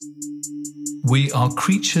We are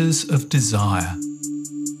creatures of desire.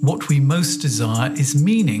 What we most desire is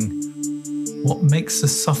meaning. What makes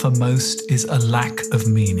us suffer most is a lack of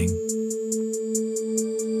meaning.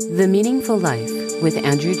 The Meaningful Life with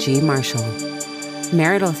Andrew G. Marshall.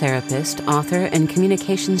 Marital therapist, author, and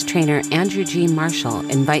communications trainer Andrew G. Marshall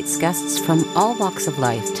invites guests from all walks of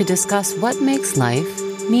life to discuss what makes life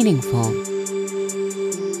meaningful.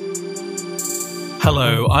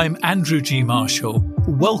 Hello, I'm Andrew G. Marshall.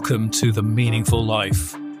 Welcome to The Meaningful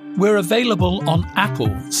Life. We're available on Apple,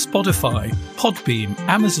 Spotify, Podbean,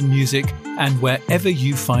 Amazon Music, and wherever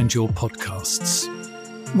you find your podcasts.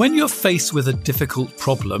 When you're faced with a difficult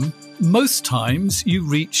problem, most times you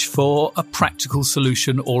reach for a practical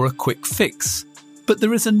solution or a quick fix. But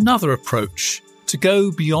there is another approach, to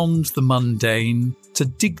go beyond the mundane, to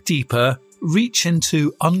dig deeper, reach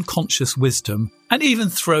into unconscious wisdom, and even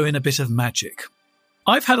throw in a bit of magic.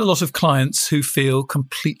 I've had a lot of clients who feel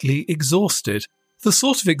completely exhausted, the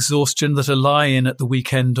sort of exhaustion that a lie-in at the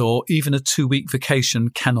weekend or even a 2-week vacation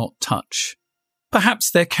cannot touch. Perhaps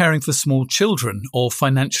they're caring for small children or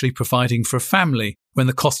financially providing for a family when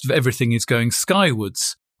the cost of everything is going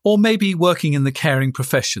skywards, or maybe working in the caring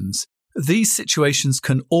professions. These situations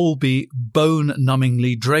can all be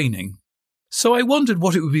bone-numbingly draining. So I wondered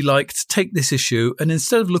what it would be like to take this issue and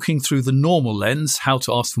instead of looking through the normal lens, how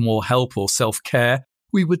to ask for more help or self-care,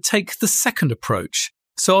 we would take the second approach.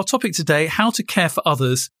 So our topic today, how to care for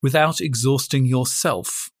others without exhausting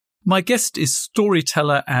yourself. My guest is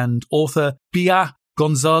storyteller and author Bia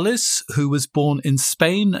Gonzalez, who was born in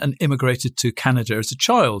Spain and immigrated to Canada as a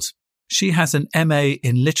child. She has an MA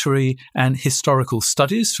in Literary and Historical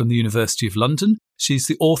Studies from the University of London. She's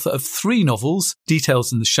the author of 3 novels,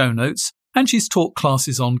 details in the show notes, and she's taught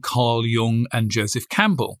classes on Carl Jung and Joseph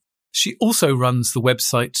Campbell. She also runs the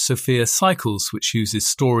website Sophia Cycles, which uses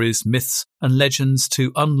stories, myths, and legends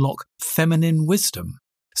to unlock feminine wisdom.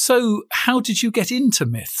 So, how did you get into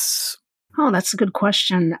myths? Oh, that's a good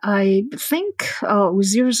question. I think it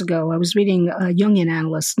was years ago. I was reading a Jungian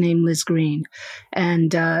analyst named Liz Green,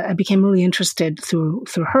 and I became really interested through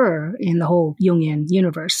her in the whole Jungian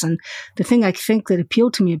universe. And the thing I think that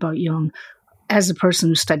appealed to me about Jung, as a person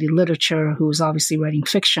who studied literature, who was obviously writing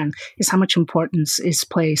fiction, is how much importance is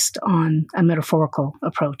placed on a metaphorical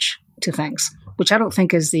approach to things, which I don't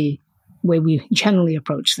think is the way we generally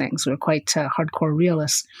approach things. We're quite hardcore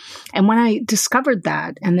realists. And when I discovered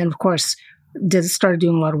that, and then, of course, started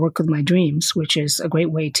doing a lot of work with my dreams, which is a great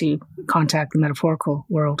way to contact the metaphorical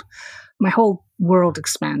world, my whole world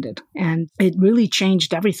expanded, and it really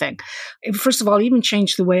changed everything. First of all, it even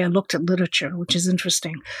changed the way I looked at literature, which is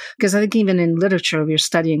interesting, because I think even in literature, if you're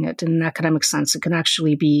studying it in an academic sense, it can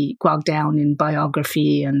actually be bogged down in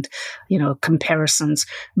biography and, comparisons.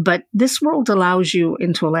 But this world allows you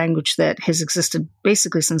into a language that has existed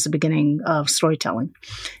basically since the beginning of storytelling.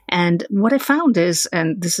 And what I found is,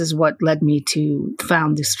 and this is what led me to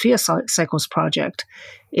found this Sophia Cycles project,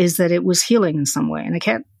 is that it was healing in some way.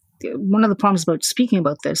 And one of the problems about speaking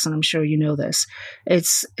about this, and I'm sure you know this,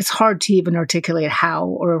 it's hard to even articulate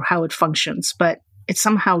how it functions, but it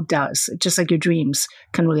somehow does. Just like your dreams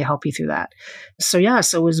can really help you through that. So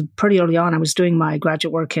it was pretty early on. I was doing my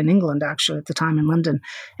graduate work in England, actually, at the time in London.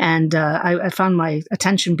 And I found my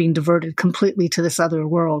attention being diverted completely to this other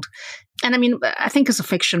world. And I mean, I think as a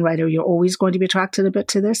fiction writer, you're always going to be attracted a bit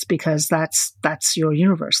to this because that's your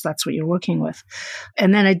universe. That's what you're working with.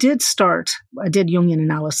 And then I did Jungian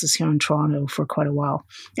analysis here in Toronto for quite a while.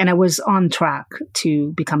 And I was on track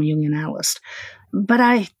to become a Jungian analyst. But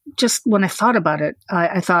when I thought about it,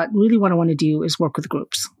 I thought really what I want to do is work with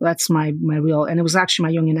groups. That's my real, and it was actually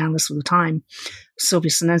my Jungian analyst at the time,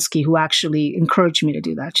 Sylvia Sinensky, who actually encouraged me to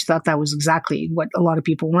do that. She thought that was exactly what a lot of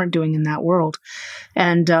people weren't doing in that world.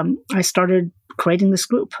 And I started creating this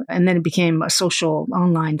group, and then it became a social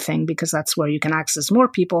online thing because that's where you can access more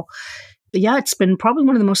people. Yeah, it's been probably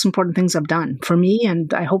one of the most important things I've done for me,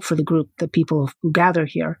 and I hope for the group, the people who gather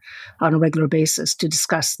here on a regular basis to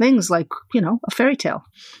discuss things like, a fairy tale.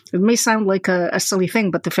 It may sound like a silly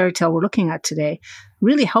thing, but the fairy tale we're looking at today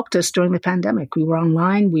really helped us during the pandemic. We were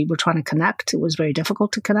online, we were trying to connect. It was very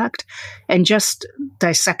difficult to connect, and just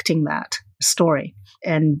dissecting that story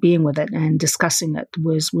and being with it and discussing it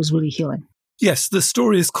was really healing. Yes, the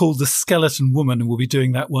story is called The Skeleton Woman, and we'll be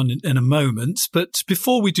doing that one in a moment. But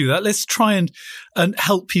before we do that, let's try and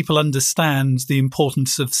help people understand the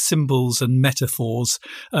importance of symbols and metaphors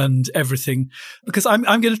and everything. Because I'm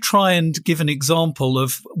going to try and give an example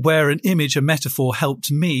of where an image, a metaphor,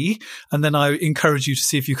 helped me, and then I encourage you to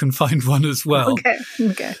see if you can find one as well.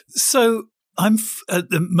 Okay. So I'm at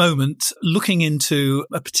the moment looking into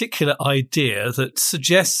a particular idea that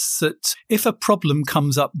suggests that if a problem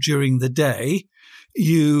comes up during the day,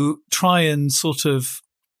 you try and sort of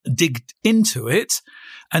dig into it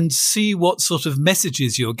and see what sort of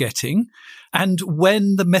messages you're getting and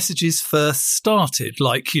when the messages first started.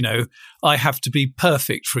 Like, I have to be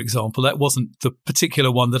perfect, for example. That wasn't the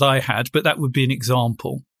particular one that I had, but that would be an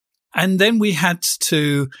example. And then we had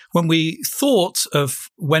to, when we thought of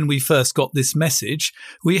when we first got this message,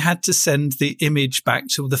 we had to send the image back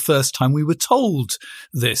to the first time we were told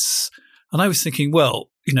this. And I was thinking, well,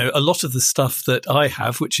 a lot of the stuff that I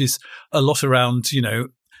have, which is a lot around,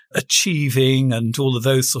 achieving and all of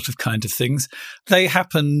those sort of kind of things, they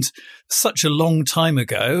happened such a long time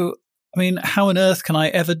ago. I mean, how on earth can I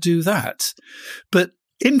ever do that? But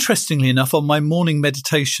interestingly enough, on my morning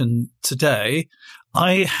meditation today,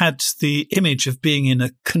 I had the image of being in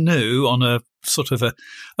a canoe on a sort of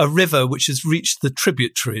a river which has reached the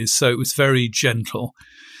tributaries, so it was very gentle.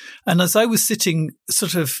 And as I was sitting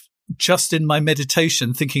sort of just in my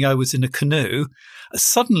meditation, thinking I was in a canoe,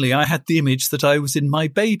 suddenly I had the image that I was in my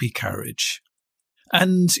baby carriage.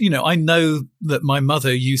 And, I know that my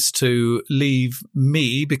mother used to leave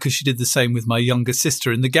me, because she did the same with my younger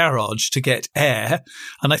sister, in the garage to get air.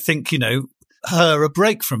 And I think, her a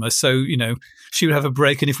break from us. So, she would have a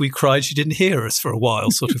break, and if we cried, she didn't hear us for a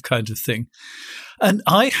while, sort of kind of thing. And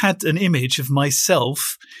I had an image of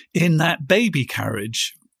myself in that baby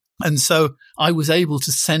carriage. And so I was able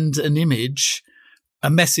to send a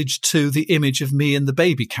message to the image of me in the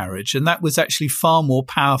baby carriage. And that was actually far more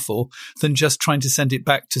powerful than just trying to send it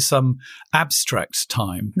back to some abstract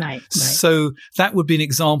time. Right. So that would be an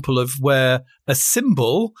example of where a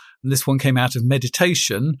symbol, and this one came out of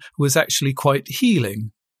meditation, was actually quite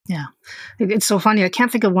healing. Yeah. It's so funny. I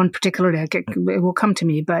can't think of one particular day. It will come to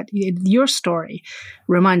me, but your story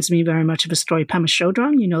reminds me very much of a story Pema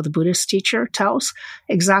Chodron, the Buddhist teacher, tells.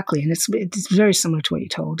 Exactly. And it's very similar to what you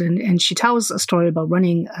told. And she tells a story about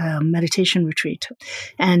running a meditation retreat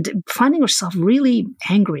and finding herself really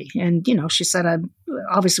angry. And, she said,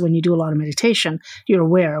 obviously, when you do a lot of meditation, you're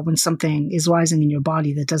aware when something is rising in your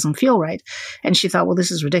body that doesn't feel right. And she thought, well,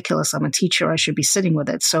 this is ridiculous. I'm a teacher. I should be sitting with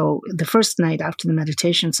it. So the first night after the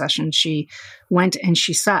meditation session, she went and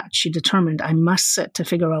she sat. She determined, I must sit to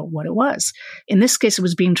figure out what it was. In this case, it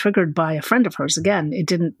was being triggered by a friend of hers. Again, it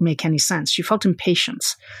didn't make any sense. She felt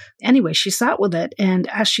impatience. Anyway, she sat with it. And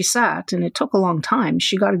as she sat, and it took a long time,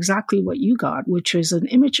 she got exactly what you got, which is an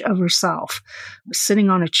image of herself sitting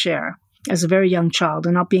on a chair as a very young child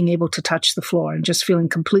and not being able to touch the floor and just feeling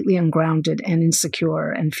completely ungrounded and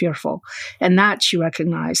insecure and fearful. And that, she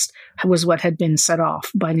recognized, was what had been set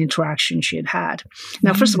off by an interaction she had had.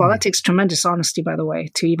 Now, first of all, that takes tremendous honesty, by the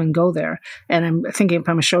way, to even go there. And I'm thinking of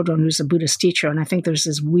Pema Chodron, who's a Buddhist teacher, and I think there's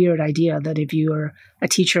this weird idea that if you are a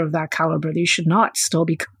teacher of that caliber, that you should not still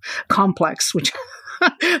be complex, which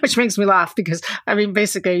makes me laugh because,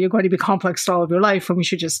 basically you're going to be complex all of your life, and we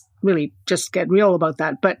should just really just get real about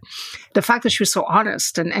that. But the fact that she was so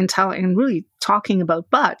honest and telling and really talking about,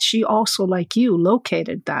 but she also, like you,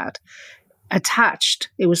 located that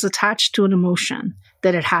it was attached to an emotion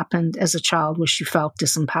that had happened as a child where she felt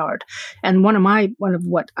disempowered. And one of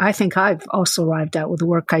what I think I've also arrived at with the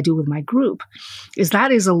work I do with my group is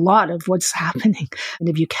that is a lot of what's happening. And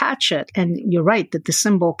if you catch it, and you're right that the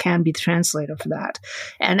symbol can be the translator for that.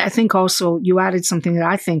 And I think also you added something that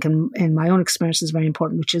I think in my own experience is very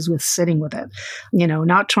important, which is with sitting with it,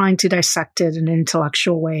 not trying to dissect it in an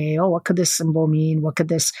intellectual way. Oh, what could this symbol mean?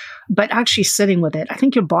 But actually sitting with it. I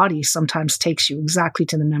think your body sometimes takes you exactly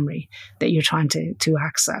to the memory that you're trying to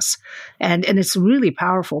access. And it's really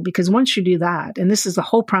powerful because once you do that, and this is the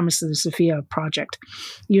whole premise of the Sophia project,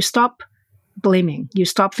 you stop blaming. You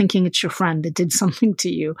stop thinking it's your friend that did something to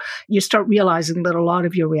you. You start realizing that a lot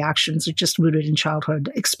of your reactions are just rooted in childhood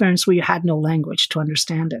experience where you had no language to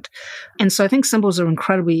understand it. And so I think symbols are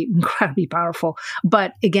incredibly, incredibly powerful.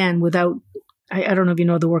 But again, I don't know if you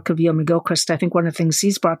know the work of Neil McGilchrist. I think one of the things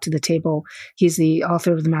he's brought to the table, he's the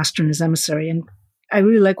author of The Master and His Emissary. And I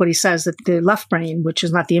really like what he says, that the left brain, which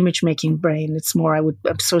is not the image-making brain, it's more, I would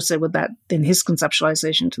associate with that in his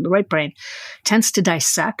conceptualization to the right brain, tends to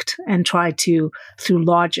dissect and try to, through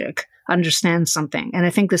logic, understand something. And I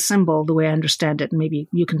think the symbol, the way I understand it, and maybe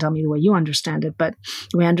you can tell me the way you understand it, but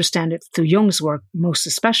the way I understand it through Jung's work, most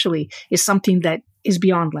especially, is something that is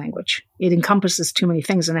beyond language. It encompasses too many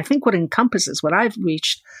things. And I think what I've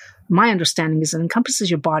reached, my understanding is it encompasses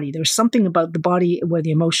your body. There's something about the body where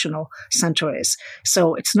the emotional center is.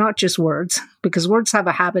 So it's not just words, because words have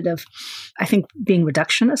a habit of, I think, being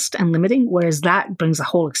reductionist and limiting, whereas that brings a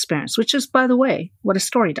whole experience, which is, by the way, what a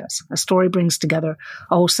story does. A story brings together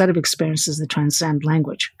a whole set of experiences that transcend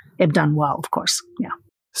language, if done well, of course. Yeah.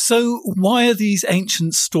 So why are these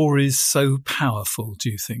ancient stories so powerful, do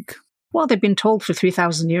you think? Well, they've been told for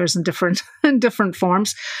 3,000 years in different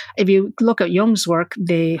forms. If you look at Jung's work,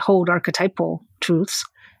 they hold archetypal truths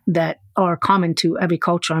that are common to every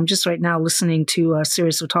culture. I'm just right now listening to a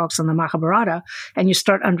series of talks on the Mahabharata, and you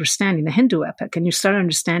start understanding the Hindu epic, and you start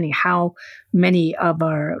understanding how many of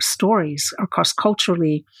our stories are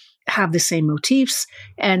cross-culturally have the same motifs.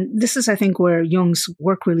 And this is, I think, where Jung's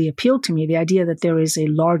work really appealed to me, the idea that there is a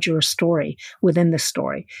larger story within the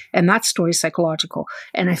story. And that story is psychological.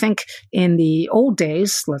 And I think in the old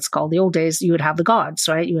days, let's call the old days, you would have the gods,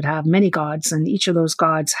 right? You would have many gods, and each of those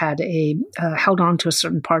gods had held on to a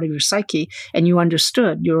certain part of your psyche, and you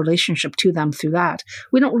understood your relationship to them through that.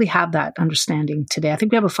 We don't really have that understanding today. I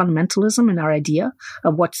think we have a fundamentalism in our idea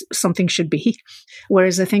of what something should be.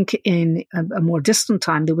 Whereas I think in a more distant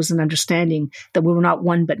time, there was an understanding that we were not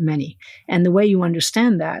one but many. And the way you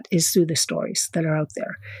understand that is through the stories that are out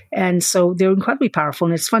there. And so they're incredibly powerful.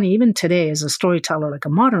 And it's funny, even today as a storyteller, like a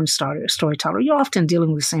modern storyteller, you're often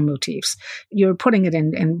dealing with the same motifs. You're putting it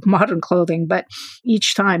in modern clothing, but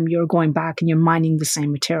each time you're going back and you're mining the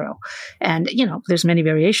same material. And, there's many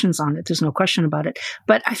variations on it. There's no question about it.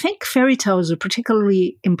 But I think fairy tales are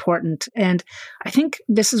particularly important. And I think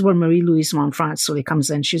this is where Marie-Louise Montfrance really comes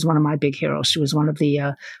in. She's one of my big heroes. She was one of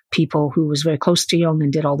the people who was very close to Jung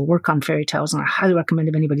and did all the work on fairy tales. And I highly recommend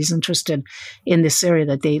if anybody's interested in this area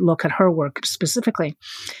that they look at her work specifically.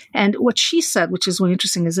 And what she said, which is really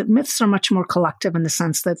interesting, is that myths are much more collective in the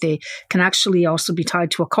sense that they can actually also be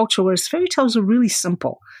tied to a culture, whereas fairy tales are really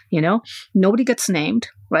simple. Nobody gets named,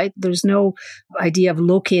 right? There's no idea of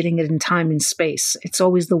locating it in time and space. It's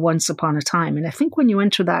always the once upon a time. And I think when you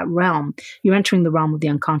enter that realm, you're entering the realm of the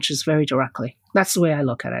unconscious very directly. That's the way I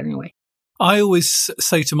look at it anyway. I always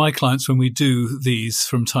say to my clients when we do these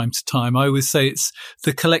from time to time, I always say it's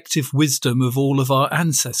the collective wisdom of all of our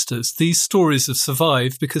ancestors. These stories have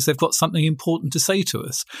survived because they've got something important to say to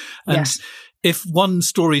us. And yes. If one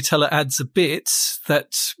storyteller adds a bit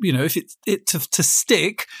that, if it to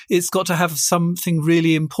stick, it's got to have something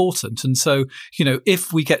really important. And so,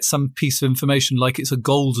 if we get some piece of information like it's a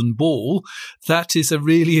golden ball, that is a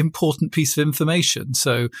really important piece of information.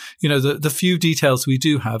 So, the few details we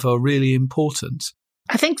do have are really important.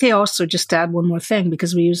 I think they also, just add one more thing,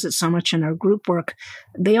 because we use it so much in our group work,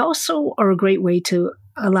 they also are a great way to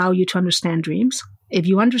allow you to understand dreams. If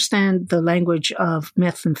you understand the language of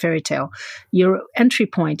myth and fairy tale, your entry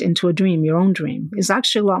point into a dream, your own dream, is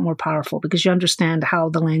actually a lot more powerful because you understand how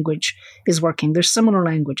the language is working. There's similar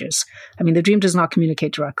languages. I mean, the dream does not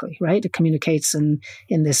communicate directly, right? It communicates in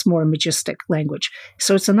this more majestic language.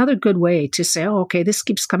 So it's another good way to say, oh, okay, this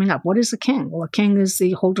keeps coming up. What is a king? Well, a king is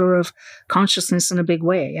the holder of consciousness in a big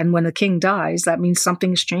way. And when a king dies, that means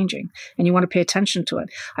something is changing and you want to pay attention to it.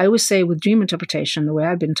 I always say with dream interpretation, the way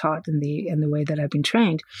I've been taught and the way that I've been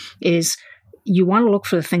trained is you want to look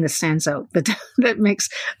for the thing that stands out, that makes,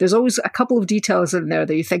 there's always a couple of details in there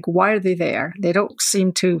that you think, why are they there? They don't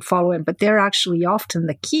seem to follow in, but they're actually often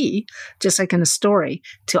the key, just like in a story,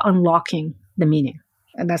 to unlocking the meaning.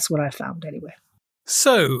 And that's what I found anyway.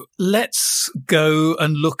 So let's go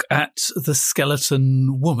and look at the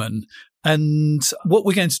skeleton woman. And what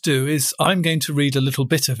we're going to do is I'm going to read a little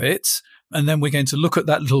bit of it, and then we're going to look at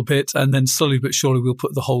that little bit, and then slowly but surely we'll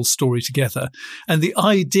put the whole story together. And the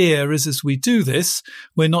idea is, as we do this,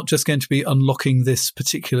 we're not just going to be unlocking this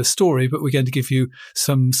particular story, but we're going to give you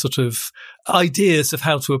some sort of ideas of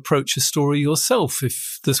how to approach a story yourself,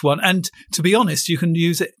 if there's one. And to be honest, you can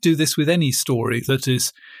do this with any story that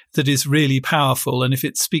is really powerful. And if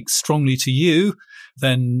it speaks strongly to you,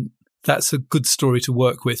 then that's a good story to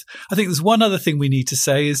work with. I think there's one other thing we need to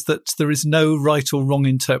say is that there is no right or wrong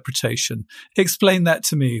interpretation. Explain that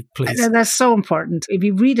to me, please. That's so important. If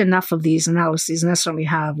you read enough of these analyses, and I certainly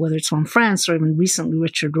have, whether it's from France or even recently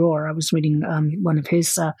Richard Rohr, I was reading one of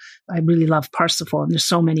his, I really love Parsifal, and there's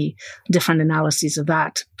so many different analyses of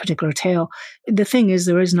that particular tale. The thing is,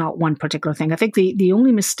 there is not one particular thing. I think the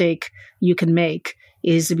only mistake you can make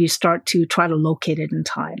is if you start to try to locate it in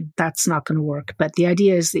time. That's not going to work. But the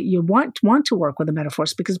idea is that you want to work with the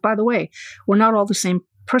metaphors because, by the way, we're not all the same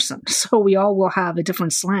person. So we all will have a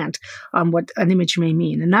different slant on what an image may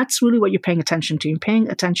mean. And that's really what you're paying attention to. You're paying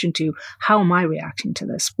attention to, how am I reacting to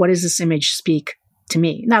this? What does this image speak to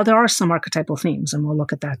me. Now, there are some archetypal themes, and we'll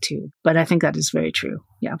look at that too. But I think that is very true.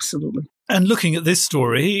 Yeah, absolutely. And looking at this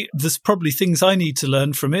story, there's probably things I need to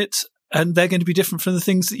learn from it, and they're going to be different from the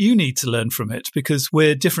things that you need to learn from it, because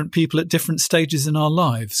we're different people at different stages in our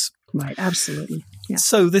lives. Right, absolutely. Yeah.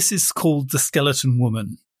 So this is called The Skeleton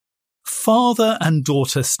Woman. Father and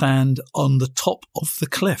daughter stand on the top of the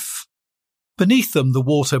cliff. Beneath them, the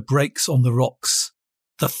water breaks on the rocks.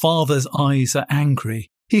 The father's eyes are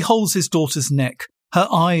angry. He holds his daughter's neck, her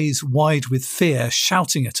eyes wide with fear,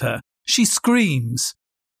 shouting at her. She screams.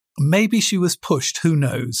 Maybe she was pushed, who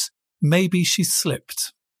knows? Maybe she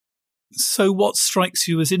slipped. So what strikes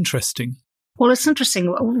you as interesting? Well, it's interesting.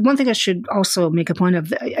 One thing I should also make a point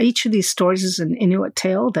of, each of these stories is an Inuit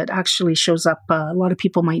tale that actually shows up. A lot of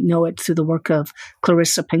people might know it through the work of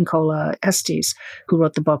Clarissa Pinkola Estes, who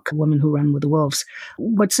wrote the book Women Who Run with the Wolves.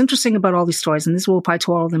 What's interesting about all these stories, and this will apply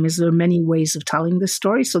to all of them, is there are many ways of telling this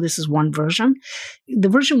story. So this is one version. The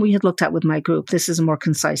version we had looked at with my group, this is a more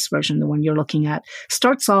concise version, the one you're looking at,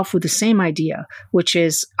 starts off with the same idea, which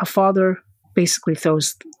is a father basically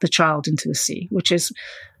throws the child into the sea, which is,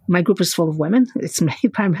 my group is full of women. It's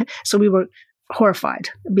made by men. So we were horrified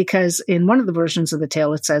because in one of the versions of the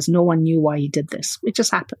tale, it says no one knew why he did this. It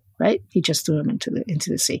just happened, right? He just threw him into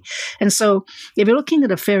the sea. And so if you're looking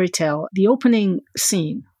at a fairy tale, the opening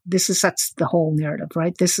scene, sets the whole narrative,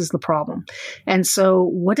 right? This is the problem. And so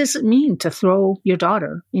what does it mean to throw your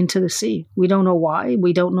daughter into the sea? We don't know why.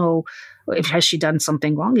 We don't know has she done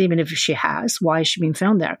something wrong. Even if she has, why is she being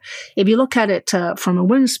thrown there? If you look at it from a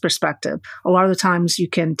women's perspective, a lot of the times you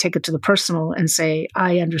can take it to the personal and say,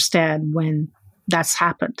 I understand when that's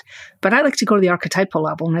happened. But I like to go to the archetypal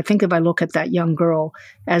level. And I think if I look at that young girl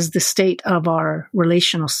as the state of our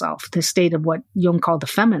relational self, the state of what Jung called the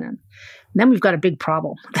feminine, then we've got a big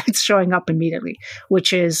problem that's showing up immediately,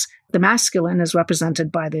 which is the masculine is represented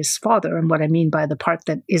by this father. And what I mean by the part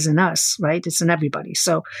that is in us, right? It's in everybody.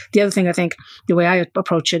 So the other thing, I think the way I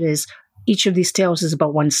approach it is each of these tales is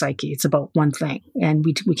about one psyche. It's about one thing. And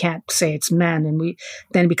we can't say it's men, and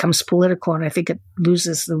then it becomes political, and I think it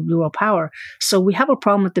loses the real power. So we have a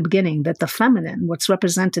problem at the beginning that the feminine, what's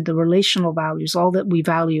represented, the relational values, all that we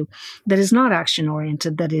value, that is not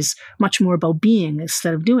action-oriented, that is much more about being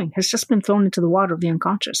instead of doing, has just been thrown into the water of the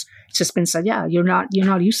unconscious. It's just been said, yeah, you're not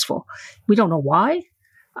useful. We don't know why.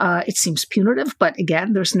 It seems punitive, but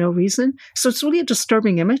again, there's no reason. So it's really a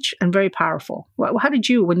disturbing image and very powerful. How did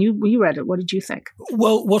you, when you read it, what did you think?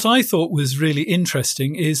 Well, what I thought was really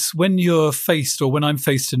interesting is when you're faced, or when I'm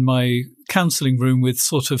faced in my counselling room with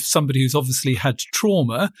sort of somebody who's obviously had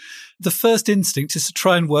trauma, the first instinct is to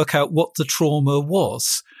try and work out what the trauma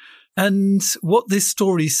was. And what this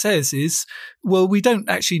story says is, well, we don't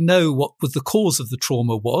actually know what the cause of the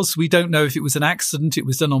trauma was. We don't know if it was an accident, it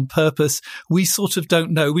was done on purpose. We sort of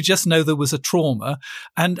don't know. We just know there was a trauma.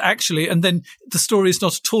 And then the story is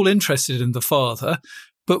not at all interested in the father.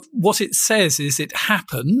 But what it says is it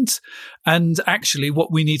happened, and actually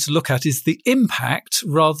what we need to look at is the impact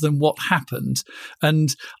rather than what happened.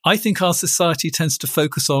 And I think our society tends to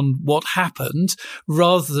focus on what happened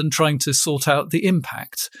rather than trying to sort out the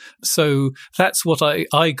impact. So that's what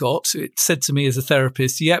I got. It said to me as a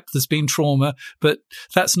therapist, yep, there's been trauma, but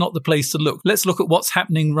that's not the place to look. Let's look at what's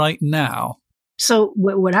happening right now. So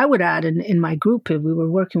what I would add in my group, if we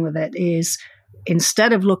were working with it, is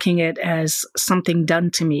instead of looking at it as something done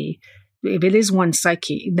to me, if it is one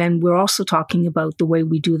psyche, then we're also talking about the way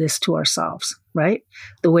we do this to ourselves, right?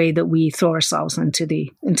 The way that we throw ourselves into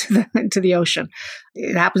the ocean.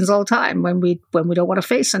 It happens all the time when we don't want to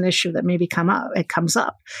face an issue that maybe it comes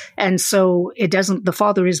up. And so the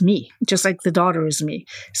father is me, just like the daughter is me.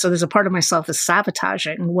 So there's a part of myself that's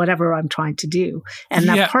sabotaging whatever I'm trying to do. And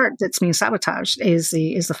that part that's being sabotaged is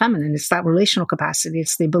the feminine. It's that relational capacity.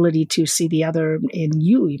 It's the ability to see the other in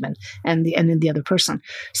you even, and in the other person.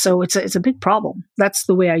 So it's a big problem. That's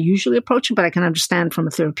the way I usually approach it, but I can understand from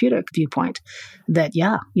a therapeutic viewpoint that,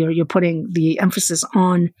 you're putting the emphasis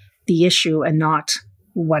on the issue and not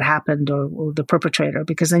what happened or the perpetrator,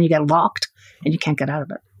 because then you get locked and you can't get out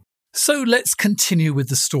of it. So let's continue with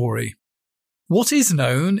the story. What is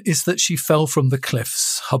known is that she fell from the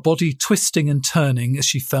cliffs, her body twisting and turning as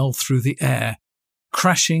she fell through the air,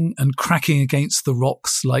 crashing and cracking against the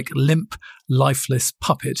rocks like limp, lifeless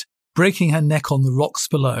puppet, breaking her neck on the rocks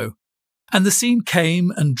below. And the scene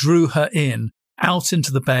came and drew her in, out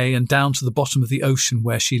into the bay and down to the bottom of the ocean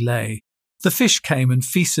where she lay. The fish came and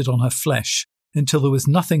feasted on her flesh until there was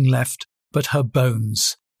nothing left but her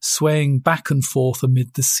bones, swaying back and forth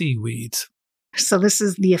amid the seaweed. So this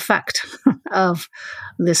is the effect of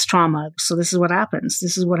this trauma. So this is what happens.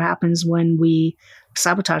 This is what happens when we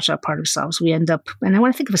sabotage that part of ourselves, we end up, and when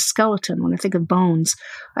I think of a skeleton, when I think of bones,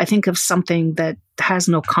 I think of something that has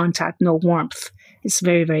no contact, no warmth. It's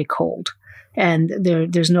very, very cold. And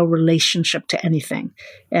there's no relationship to anything.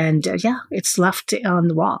 And it's left on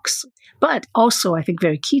the rocks. But also, I think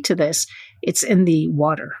very key to this, it's in the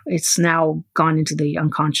water. It's now gone into the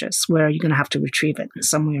unconscious, where you're going to have to retrieve it in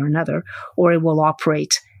some way or another, or it will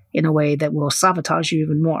operate in a way that will sabotage you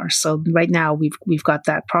even more. So right now, we've got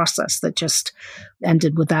that process that just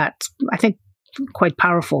ended with that, I think, quite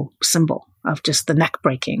powerful symbol of just the neck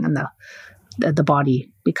breaking and the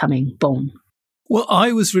body becoming bone. Well,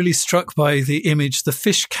 I was really struck by the image. The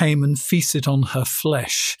fish came and feasted on her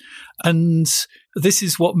flesh. And this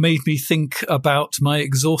is what made me think about my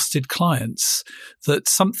exhausted clients, that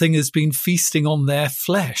something has been feasting on their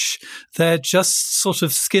flesh. They're just sort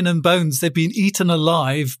of skin and bones. They've been eaten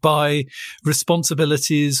alive by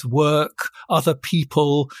responsibilities, work, other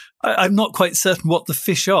people. I'm not quite certain what the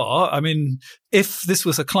fish are. I mean, if this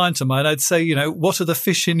was a client of mine, I'd say, what are the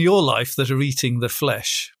fish in your life that are eating the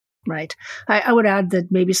flesh? Right. I would add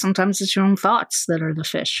that maybe sometimes it's your own thoughts that are the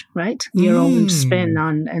fish, right? Your own spin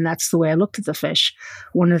on, and that's the way I looked at the fish.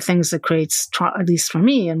 One of the things that creates, at least for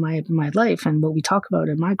me in my life and what we talk about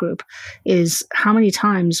in my group, is how many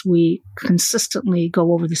times we consistently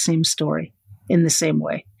go over the same story in the same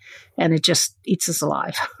way. And it just eats us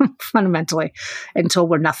alive, fundamentally, until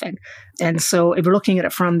we're nothing. And so if we're looking at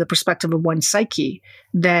it from the perspective of one psyche,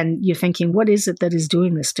 then you're thinking, what is it that is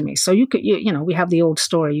doing this to me? So we have the old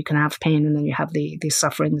story, you can have pain and then you have the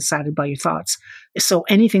suffering that's added by your thoughts. So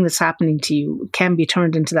anything that's happening to you can be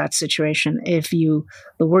turned into that situation if the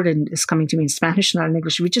word is coming to me in Spanish, not in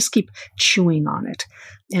English, we just keep chewing on it.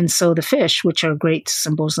 And so the fish, which are great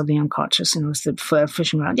symbols of the unconscious, it's the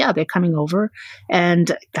fishing around, they're coming over,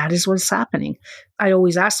 and that is what's happening. I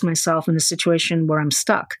always ask myself in a situation where I'm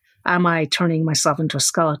stuck, am I turning myself into a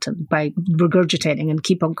skeleton by regurgitating and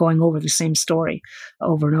keep on going over the same story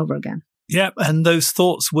over and over again? Yeah, and those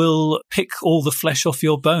thoughts will pick all the flesh off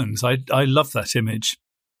your bones. I love that image.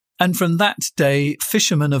 And from that day,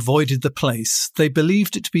 fishermen avoided the place. They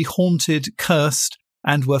believed it to be haunted, cursed,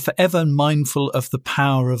 and were forever mindful of the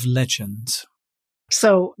power of legend.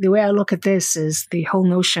 So the way I look at this is the whole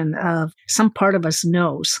notion of some part of us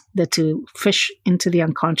knows that to fish into the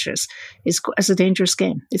unconscious is a dangerous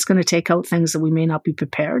game. It's going to take out things that we may not be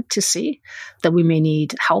prepared to see, that we may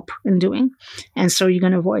need help in doing. And so you're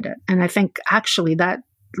going to avoid it. And I think actually that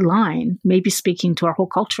line may be speaking to our whole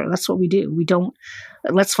culture. That's what we do.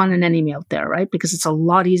 Let's find an enemy out there, right? Because it's a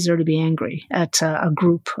lot easier to be angry at a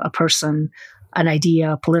group, a person, an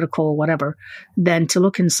idea, political, whatever, than to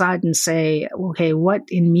look inside and say, okay, what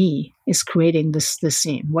in me is creating this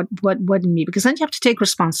scene? What in me? Because then you have to take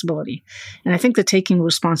responsibility. And I think that taking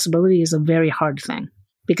responsibility is a very hard thing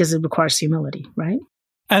because it requires humility, right?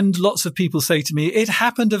 And lots of people say to me, it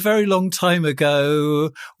happened a very long time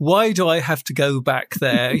ago. Why do I have to go back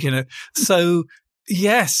there? So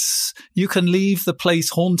yes, you can leave the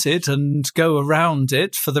place haunted and go around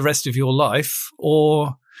it for the rest of your life,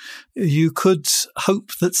 or you could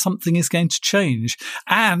hope that something is going to change.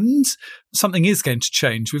 And something is going to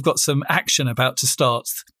change. We've got some action about to start.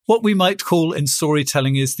 What we might call in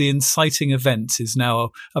storytelling is the inciting event is now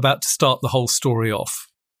about to start the whole story off.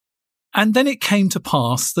 And then it came to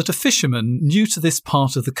pass that a fisherman new to this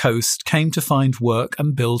part of the coast came to find work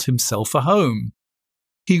and build himself a home.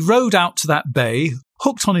 He rowed out to that bay,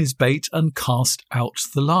 hooked on his bait and cast out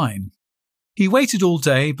the line. He waited all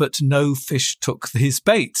day, but no fish took his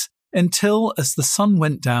bait, until, as the sun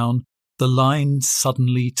went down, the line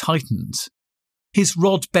suddenly tightened. His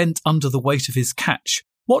rod bent under the weight of his catch.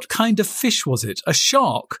 What kind of fish was it? A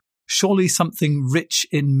shark? Surely something rich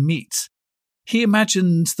in meat. He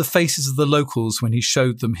imagined the faces of the locals when he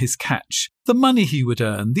showed them his catch, the money he would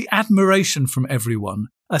earn, the admiration from everyone,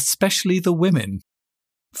 especially the women.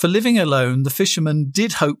 For living alone, the fisherman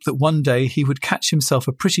did hope that one day he would catch himself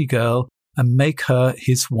a pretty girl and make her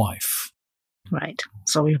his wife. Right.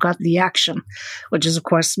 So we've got the action, which is, of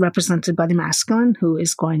course, represented by the masculine who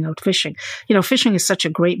is going out fishing. Fishing is such a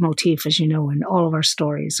great motif, as you know, in all of our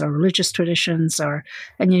stories, our religious traditions,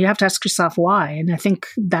 and you have to ask yourself why. And I think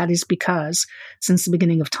that is because since the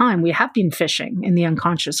beginning of time, we have been fishing in the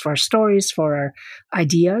unconscious for our stories, for our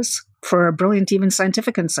ideas, for our brilliant, even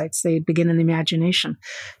scientific insights. They begin in the imagination.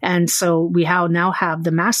 And so we now have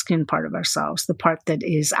the masculine part of ourselves, the part that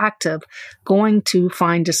is active, going to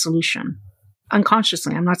find a solution.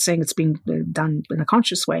 Unconsciously. I'm not saying it's being done in a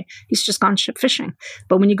conscious way. He's just gone fishing.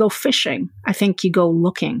 But when you go fishing, I think you go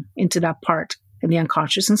looking into that part in the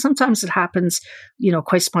unconscious. And sometimes it happens,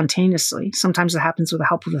 quite spontaneously. Sometimes it happens with the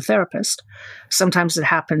help of a therapist. Sometimes it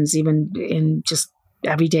happens even in just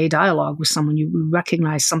everyday dialogue with someone, you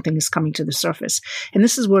recognize something is coming to the surface. And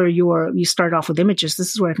this is where you start off with images.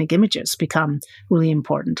 This is where I think images become really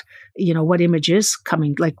important. What image is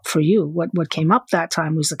coming, like for you, what came up that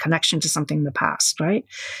time was a connection to something in the past, right?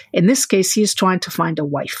 In this case, he is trying to find a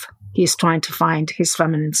wife. He is trying to find his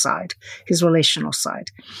feminine side, his relational side.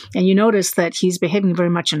 And you notice that he's behaving very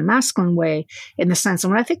much in a masculine way in the sense,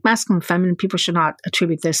 and when I think masculine and feminine, people should not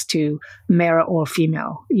attribute this to male or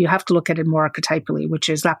female. You have to look at it more archetypally, which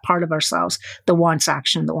is that part of ourselves that wants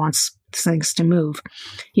action, that wants things to move.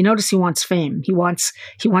 You notice he wants fame. He wants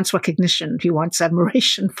recognition. He wants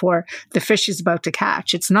admiration for the fish he's about to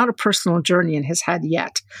catch. It's not a personal journey in his head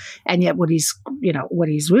yet. And yet what he's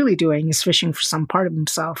really doing is fishing for some part of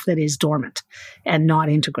himself that is dormant and not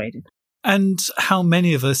integrated. And how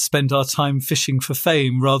many of us spend our time fishing for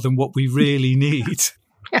fame rather than what we really need?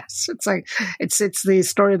 Yes, it's the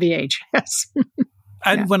story of the age. Yes.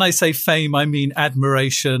 And when I say fame, I mean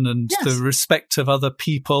admiration and the respect of other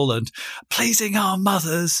people and pleasing our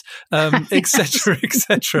mothers, et cetera, et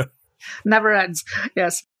cetera. Never ends.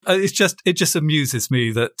 Yes. It just amuses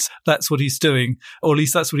me that that's what he's doing, or at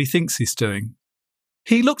least that's what he thinks he's doing.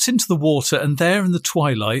 He looked into the water and there in the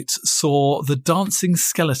twilight saw the dancing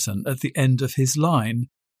skeleton at the end of his line.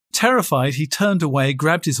 Terrified, he turned away,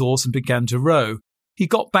 grabbed his oars and began to row. He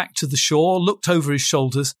got back to the shore, looked over his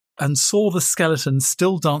shoulders and saw the skeleton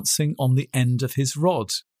still dancing on the end of his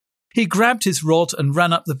rod. He grabbed his rod and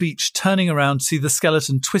ran up the beach, turning around to see the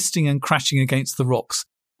skeleton twisting and crashing against the rocks,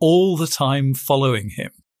 all the time following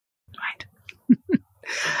him. Right.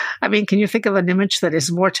 I mean, can you think of an image that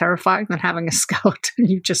is more terrifying than having a skeleton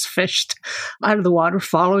you just fished out of the water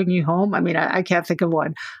following you home? I mean, I can't think of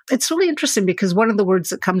one. It's really interesting because one of the words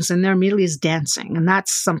that comes in there immediately is dancing. And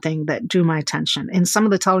that's something that drew my attention. In some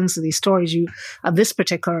of the tellings of these stories, of this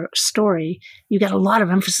particular story, you get a lot of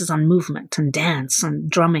emphasis on movement and dance and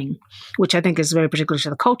drumming, which I think is very particular to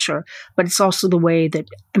the culture. But it's also the way that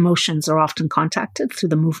emotions are often contacted through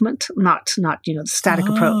the movement, not the static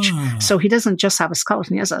approach. So he doesn't just have a skeleton.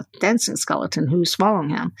 He has a dancing skeleton who's following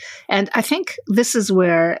him. And I think this is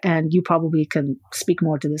where, and you probably can speak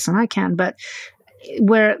more to this than I can, but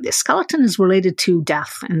where the skeleton is related to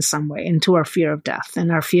death in some way and to our fear of death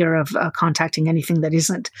and our fear of contacting anything that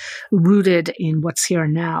isn't rooted in what's here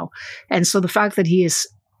and now. And so the fact that he has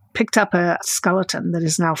picked up a skeleton that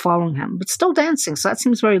is now following him, but still dancing, so that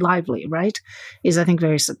seems very lively, right, is I think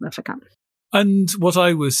very significant. And what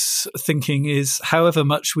I was thinking is, however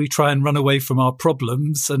much we try and run away from our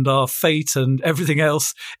problems and our fate and everything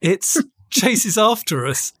else, it chases after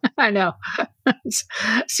us. I know.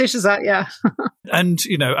 Stitches out, yeah. And,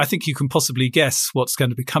 I think you can possibly guess what's going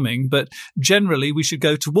to be coming, but generally we should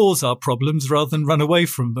go towards our problems rather than run away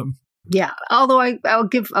from them. Yeah, although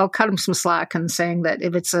I'll cut him some slack in saying that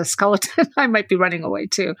if it's a skeleton, I might be running away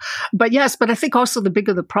too. But yes, but I think also the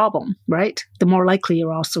bigger the problem, right, the more likely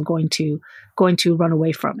you're also going to run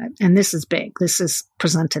away from it. And this is big. This is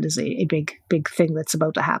presented as a big thing that's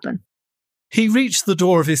about to happen. He reached the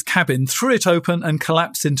door of his cabin, threw it open and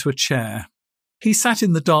collapsed into a chair. He sat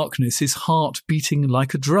in the darkness, his heart beating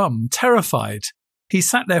like a drum, terrified. He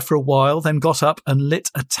sat there for a while, then got up and lit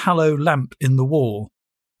a tallow lamp in the wall.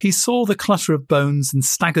 He saw the clutter of bones and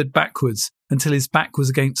staggered backwards until his back was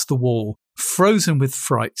against the wall, frozen with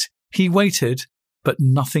fright. He waited, but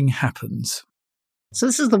nothing happened. So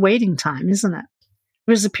this is the waiting time, isn't it?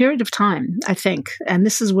 There's a period of time, I think, and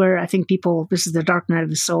this is where I think this is the dark night of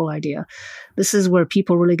the soul idea. This is where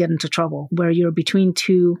people really get into trouble, where you're between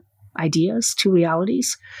two ideas, two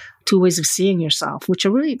realities, two ways of seeing yourself, which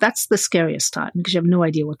are really, that's the scariest time because you have no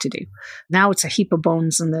idea what to do. Now it's a heap of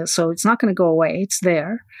bones so it's not going to go away. It's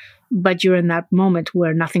there, but you're in that moment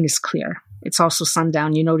where nothing is clear. It's also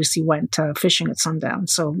sundown. You notice he went fishing at sundown,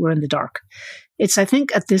 so we're in the dark. It's, I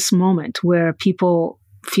think, at this moment where people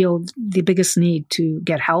feel the biggest need to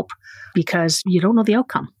get help because you don't know the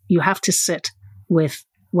outcome. You have to sit with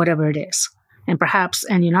whatever it is.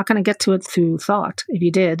 And you're not going to get to it through thought. If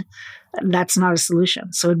you did, that's not a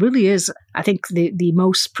solution. So it really is, I think, the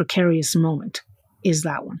most precarious moment is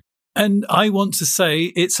that one. And I want to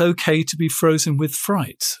say it's okay to be frozen with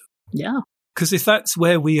fright. Yeah. Because if that's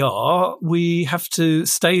where we are, we have to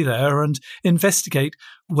stay there and investigate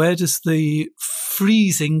where does the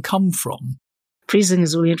freezing come from. Freezing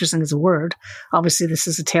is really interesting as a word. Obviously, this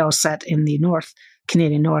is a tale set in the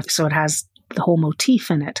Canadian North, so it has the whole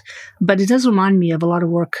motif in it. But it does remind me of a lot of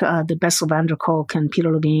work that Bessel van der Kolk and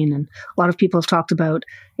Peter Levine and a lot of people have talked about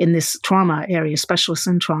in this trauma area, specialists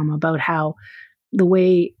in trauma, about how the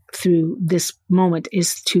way through this moment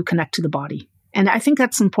is to connect to the body. And I think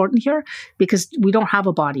that's important here because we don't have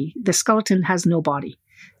a body. The skeleton has no body.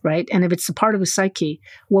 right? And if it's a part of his psyche,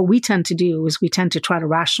 what we tend to do is we tend to try to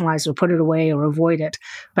rationalize or put it away or avoid it.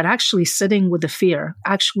 But actually sitting with the fear,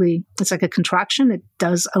 actually, it's like a contraction. It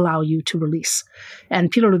does allow you to release. And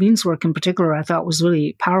Peter Levine's work in particular, I thought was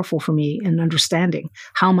really powerful for me in understanding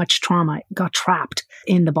how much trauma got trapped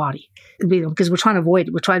in the body. Because we're trying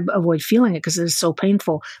to avoid feeling it because it is so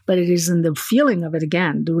painful, but it is in the feeling of it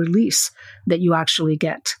again, the release, that you actually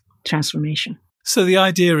get transformation. So the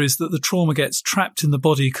idea is that the trauma gets trapped in the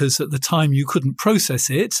body because at the time you couldn't process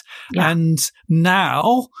it. Yeah. And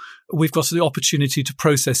now we've got the opportunity to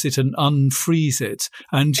process it and unfreeze it.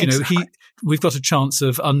 And, we've got a chance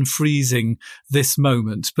of unfreezing this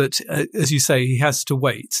moment. But as you say, he has to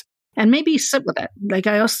wait. And maybe sit with it. Like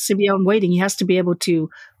I also say beyond waiting, he has to be able to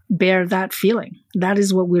bear that feeling. That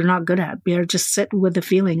is what we're not good at. Just sit with the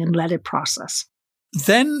feeling and let it process.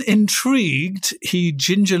 Then, intrigued, he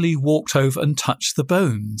gingerly walked over and touched the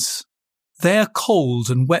bones. They are cold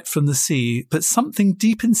and wet from the sea, but something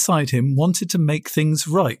deep inside him wanted to make things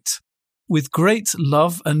right. With great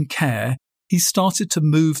love and care, he started to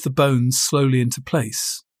move the bones slowly into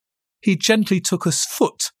place. He gently took a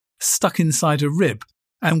foot stuck inside a rib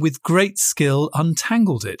and with great skill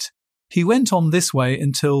untangled it. He went on this way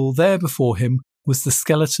until there before him was the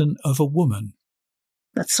skeleton of a woman.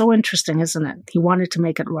 That's so interesting, isn't it? He wanted to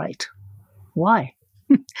make it right. Why?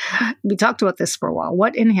 We talked about this for a while.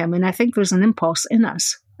 What in him? And I think there's an impulse in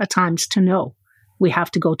us at times to know we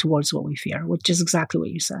have to go towards what we fear, which is exactly what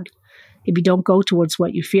you said. If you don't go towards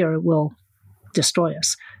what you fear, it will destroy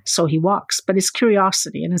us. So he walks. But it's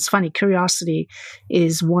curiosity. And it's funny, curiosity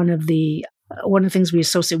is one of the things we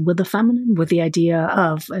associate with the feminine, with the idea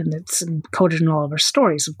of, and it's encoded in all of our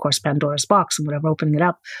stories, of course, Pandora's box and whatever, opening it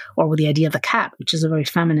up, or with the idea of the cat, which is a very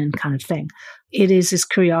feminine kind of thing. It is this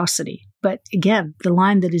curiosity. But again, the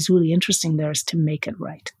line that is really interesting there is to make it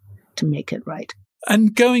right, to make it right.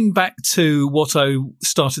 And going back to what I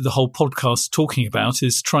started the whole podcast talking about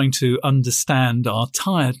is trying to understand our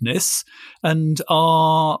tiredness, and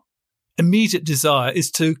our immediate desire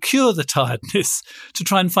is to cure the tiredness, to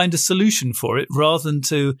try and find a solution for it rather than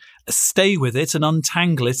to stay with it and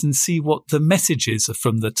untangle it and see what the message is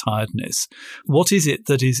from the tiredness. What is it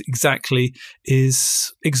that is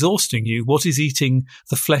exhausting you? What is eating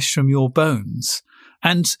the flesh from your bones?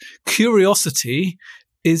 And curiosity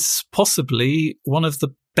is possibly one of the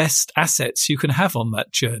best assets you can have on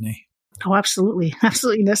that journey. Oh, absolutely.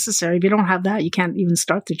 Absolutely necessary. If you don't have that, you can't even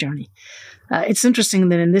start the journey. It's interesting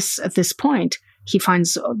that at this point, he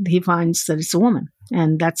finds that it's a woman.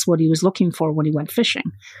 And that's what he was looking for when he went fishing.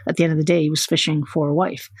 At the end of the day, he was fishing for a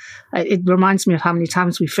wife. It reminds me of how many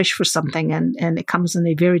times we fish for something and it comes in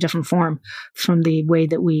a very different form from the way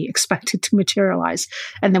that we expect it to materialize.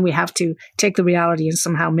 And then we have to take the reality and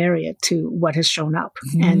somehow marry it to what has shown up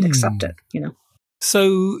and accept it,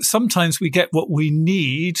 So sometimes we get what we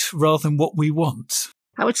need rather than what we want.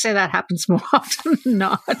 I would say that happens more often than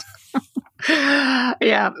not.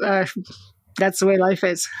 That's the way life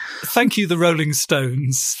is. Thank you, the Rolling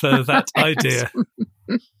Stones, for that idea.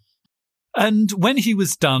 And when he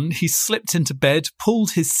was done, he slipped into bed,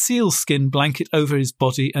 pulled his sealskin blanket over his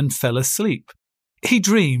body and fell asleep. He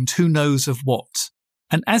dreamed who knows of what.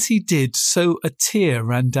 And as he did, so a tear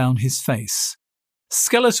ran down his face.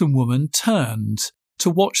 Skeleton Woman turned to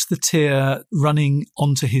watch the tear running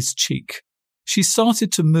onto his cheek. She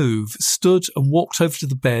started to move, stood and walked over to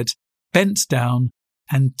the bed, bent down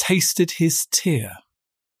and tasted his tear.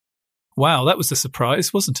 Wow, that was a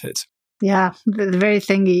surprise, wasn't it? Yeah, the very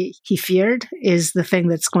thing he feared is the thing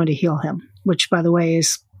that's going to heal him, which, by the way,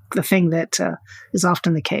 is the thing that is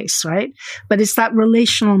often the case, right? But it's that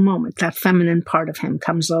relational moment, that feminine part of him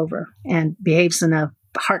comes over and behaves in a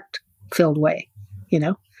heart-filled way,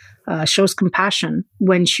 shows compassion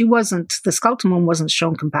when the skeleton woman wasn't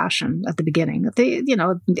shown compassion at the beginning,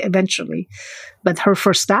 eventually. But her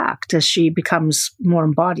first act as she becomes more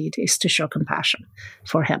embodied is to show compassion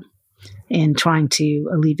for him in trying to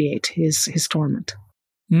alleviate his torment.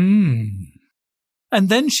 And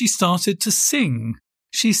then she started to sing.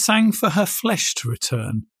 She sang for her flesh to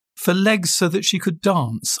return, for legs so that she could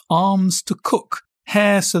dance, arms to cook,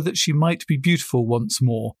 hair so that she might be beautiful once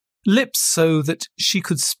more, lips so that she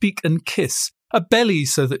could speak and kiss, a belly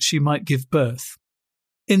so that she might give birth.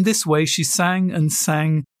 In this way she sang and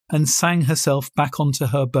sang and sang herself back onto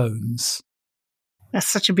her bones. That's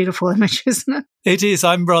such a beautiful image, isn't it? It is.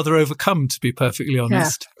 I'm rather overcome, to be perfectly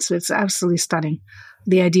honest. Yeah, so it's absolutely stunning.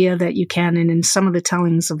 The idea that you can, and in some of the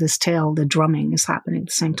tellings of this tale, the drumming is happening at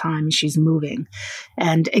the same time and she's moving.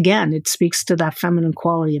 And again, it speaks to that feminine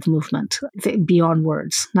quality of movement beyond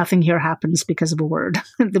words. Nothing here happens because of a word.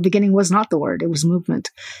 The beginning was not the word, it was movement.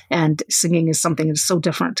 And singing is something that's so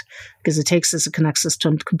different because it takes us, it connects us to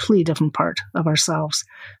a completely different part of ourselves.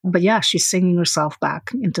 But yeah, she's singing herself back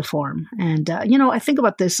into form. And, I think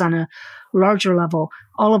about this on a larger level.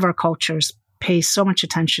 All of our cultures pay so much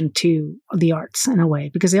attention to the arts in a way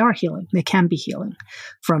because they are healing. They can be healing.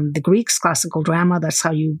 From the Greeks, classical drama, that's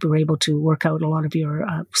how you were able to work out a lot of your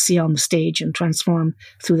see on the stage and transform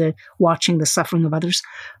through the watching the suffering of others.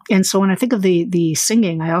 And so when I think of the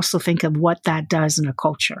singing, I also think of what that does in a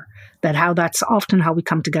culture, that how that's often how we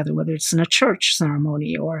come together, whether it's in a church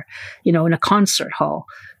ceremony or, in a concert hall.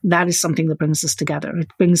 That is something that brings us together.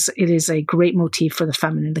 It is a great motif for the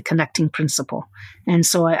feminine, the connecting principle. And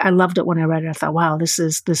so I loved it when I read it. I thought, wow, this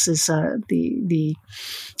is the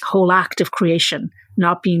whole act of creation,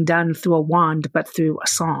 not being done through a wand, but through a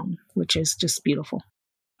song, which is just beautiful.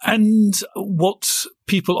 And what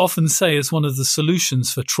people often say is one of the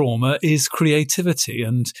solutions for trauma is creativity.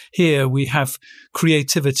 And here we have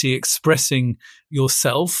creativity expressing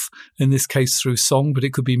yourself, in this case through song, but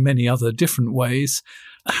it could be many other different ways.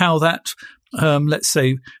 How that, let's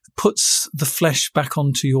say, puts the flesh back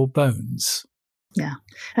onto your bones. Yeah.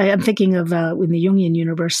 I'm thinking of in the Jungian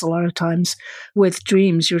universe, a lot of times with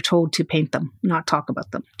dreams, you're told to paint them, not talk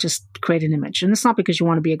about them, just create an image. And it's not because you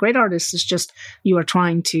want to be a great artist. It's just you are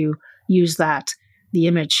trying to use the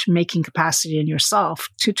image making capacity in yourself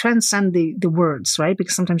to transcend the words, right?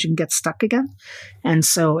 Because sometimes you can get stuck again. And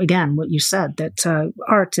so again, what you said, that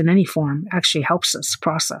art in any form actually helps us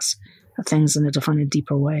process things in a different and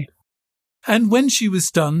deeper way. And when she was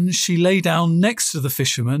done, she lay down next to the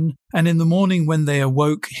fisherman, and in the morning when they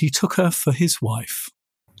awoke, he took her for his wife.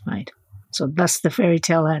 Right. So thus the fairy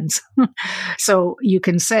tale ends. So you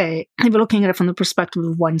can say, if you're looking at it from the perspective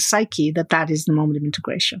of one's psyche, that is the moment of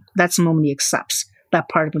integration. That's the moment he accepts that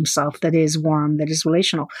part of himself that is warm, that is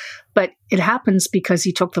relational. But it happens because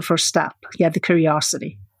he took the first step. He had the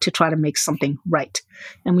curiosity to try to make something right.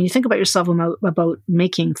 And when you think about yourself about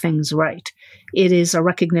making things right, it is a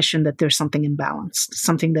recognition that there's something imbalanced,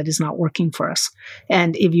 something that is not working for us.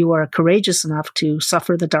 And if you are courageous enough to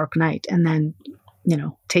suffer the dark night and then,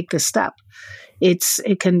 take this step, it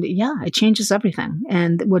changes everything.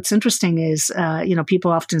 And what's interesting is,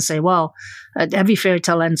 people often say, well, every fairy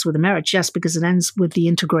tale ends with a marriage. Yes, because it ends with the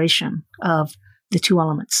integration of the two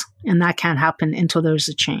elements. And that can't happen until there's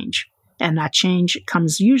a change. And that change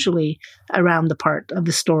comes usually around the part of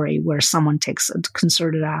the story where someone takes a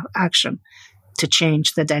concerted action to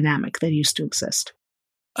change the dynamic that used to exist.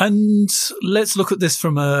 And let's look at this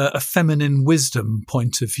from a feminine wisdom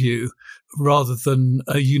point of view rather than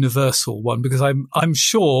a universal one, because I'm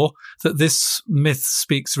sure that this myth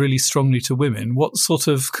speaks really strongly to women. What sort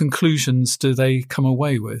of conclusions do they come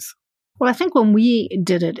away with? Well, I think when we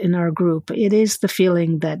did it in our group, it is the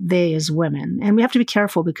feeling that they as women, and we have to be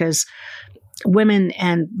careful because women,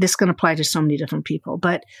 and this can apply to so many different people,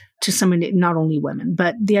 but to so many, not only women,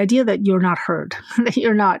 but the idea that you're not heard, that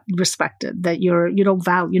you're not respected, that you're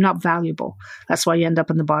not valuable. That's why you end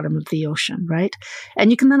up in the bottom of the ocean, right?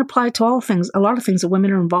 And you can then apply it to a lot of things that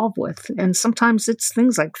women are involved with. And sometimes it's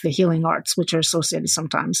things like the healing arts, which are associated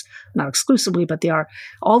sometimes, not exclusively, but they are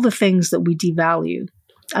all the things that we devalue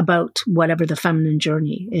about whatever the feminine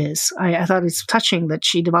journey is. I thought it's touching that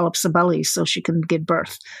she develops a belly so she can give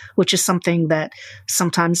birth, which is something that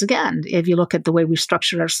sometimes, again, if you look at the way we've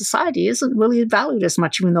structured our society, isn't really valued as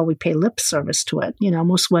much, even though we pay lip service to it.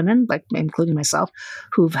 Most women, like including myself,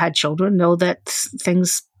 who've had children, know that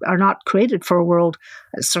things are not created for a world.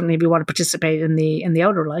 Certainly, if you want to participate in the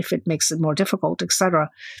outer life, it makes it more difficult, etc.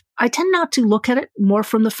 I tend not to look at it more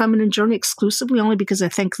from the feminine journey exclusively, only because I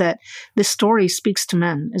think that this story speaks to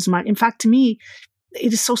men as much. In fact, to me,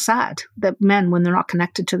 it is so sad that men, when they're not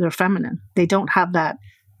connected to their feminine, they don't have the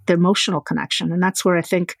emotional connection. And that's where I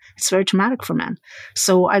think it's very traumatic for men.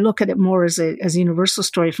 So I look at it more as a universal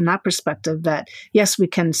story from that perspective that, yes, we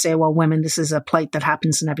can say, well, women, this is a plight that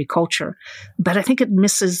happens in every culture. But I think it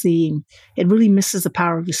really misses the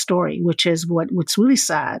power of the story, which is what's really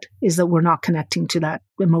sad is that we're not connecting to that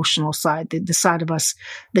emotional side, the side of us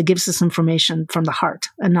that gives us information from the heart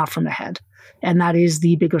and not from the head. And that is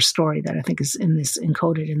the bigger story that I think is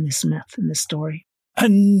encoded in this myth, in this story.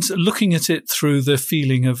 And looking at it through the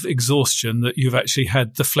feeling of exhaustion, that you've actually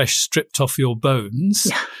had the flesh stripped off your bones,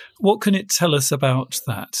 What can it tell us about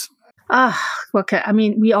that? Okay. I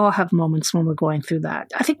mean, we all have moments when we're going through that.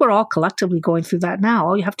 I think we're all collectively going through that now.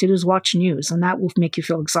 All you have to do is watch news, and that will make you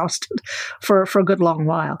feel exhausted for a good long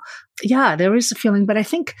while. Yeah, there is a feeling, but I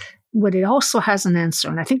think what it also has an answer.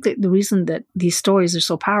 And I think that the reason that these stories are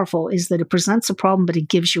so powerful is that it presents a problem, but it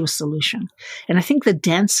gives you a solution. And I think that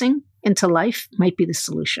dancing into life might be the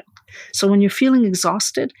solution. So when you're feeling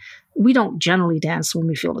exhausted, we don't generally dance when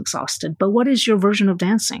we feel exhausted, but what is your version of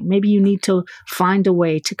dancing? Maybe you need to find a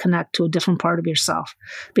way to connect to a different part of yourself,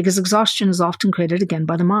 because exhaustion is often created again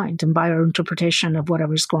by the mind and by our interpretation of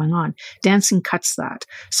whatever's going on. Dancing cuts that.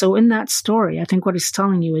 So in that story, I think what it's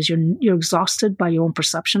telling you is you're exhausted by your own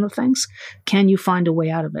perception of things. Can you find a way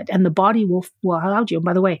out of it? And the body will allow you.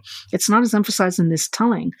 By the way, it's not as emphasized in this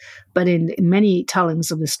telling, but in many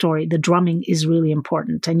tellings of the story, the drumming is really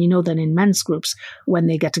important. And you know that in men's groups, when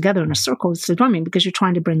they get together in a circle, it's the drumming, because you're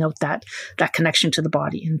trying to bring out that connection to the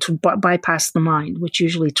body and to bypass the mind, which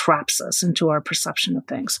usually traps us into our perception of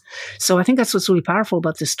things. So I think that's what's really powerful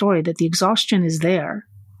about this story, that the exhaustion is there.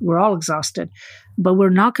 We're all exhausted, but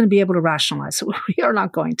we're not going to be able to rationalize it. We are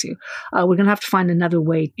not going to. We're going to have to find another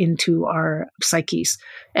way into our psyches.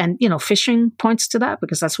 And, fishing points to that,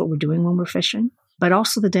 because that's what we're doing when we're fishing. But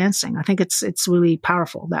also the dancing. I think it's really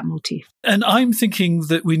powerful, that motif. And I'm thinking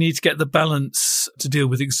that we need to get the balance to deal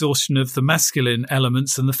with exhaustion of the masculine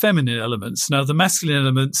elements and the feminine elements. Now, the masculine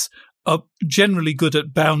elements are generally good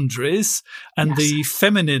at boundaries, and the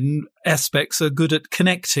feminine aspects are good at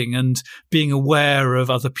connecting and being aware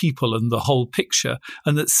of other people and the whole picture,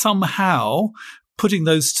 and that somehow putting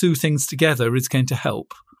those two things together is going to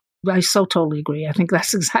help. I so totally agree. I think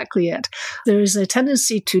that's exactly it. There is a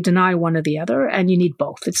tendency to deny one or the other, and you need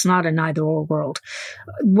both. It's not an either-or world.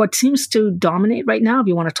 What seems to dominate right now, if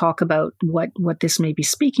you want to talk about what this may be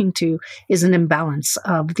speaking to, is an imbalance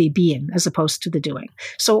of the being as opposed to the doing.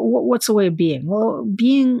 So what's a way of being? Well,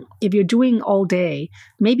 being, if you're doing all day,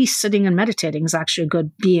 maybe sitting and meditating is actually a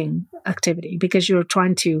good being activity, because you're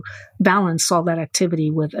trying to balance all that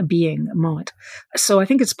activity with a being moment. So I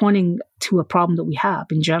think it's pointing to a problem that we have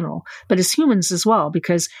in general, but as humans as well,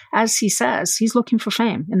 because as he says, he's looking for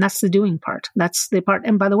fame, and that's the doing part. That's the part.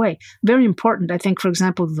 And by the way, very important, I think, for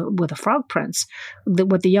example, with the Frog Prince,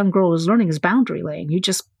 what the young girl is learning is boundary laying. You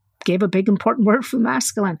just gave a big important word for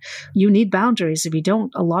masculine. You need boundaries. If you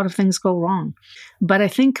don't, a lot of things go wrong. But I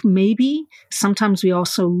think maybe sometimes we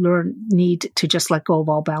also need to just let go of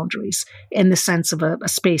all boundaries in the sense of a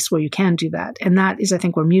space where you can do that. And that is, I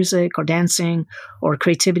think, where music or dancing or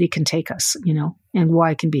creativity can take us, and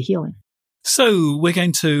why it can be healing. So we're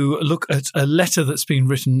going to look at a letter that's been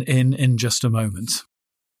written in just a moment.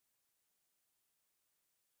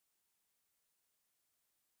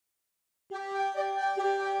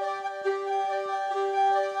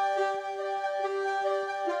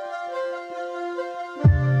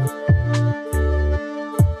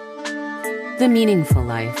 The Meaningful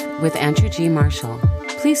Life with Andrew G. Marshall.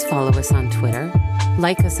 Please follow us on Twitter,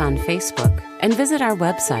 like us on Facebook, and visit our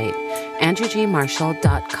website,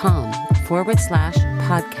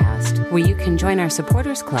 andrewgmarshall.com/podcast, where you can join our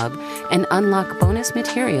supporters club and unlock bonus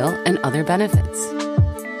material and other benefits.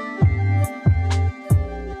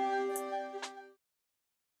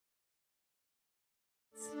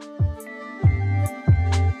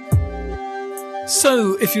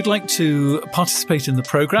 So if you'd like to participate in the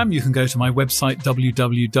program, you can go to my website,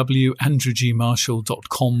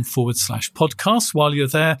 www.andrewgmarshall.com/podcast. While you're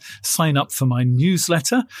there, sign up for my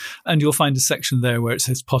newsletter, and you'll find a section there where it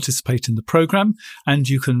says participate in the program, and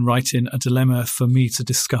you can write in a dilemma for me to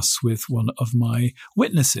discuss with one of my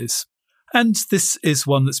witnesses. And this is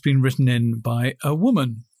one that's been written in by a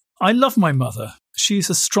woman. I love my mother.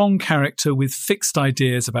 She's a strong character with fixed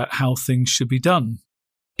ideas about how things should be done.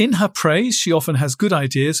 In her praise, she often has good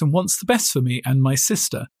ideas and wants the best for me and my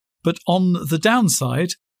sister. But on the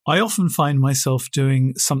downside, I often find myself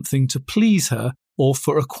doing something to please her or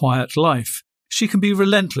for a quiet life. She can be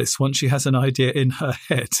relentless once she has an idea in her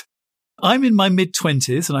head. I'm in my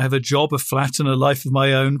mid-20s and I have a job, a flat and a life of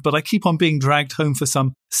my own, but I keep on being dragged home for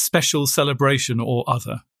some special celebration or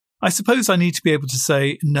other. I suppose I need to be able to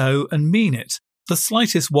say no and mean it. The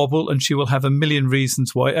slightest wobble and she will have a million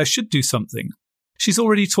reasons why I should do something. She's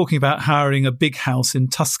already talking about hiring a big house in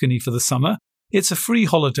Tuscany for the summer. It's a free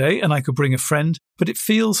holiday and I could bring a friend, but it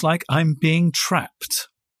feels like I'm being trapped.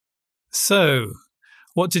 So,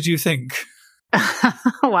 what did you think?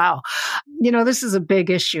 Wow. This is a big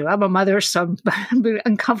issue. I'm a mother, so I'm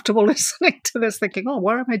uncomfortable listening to this, thinking,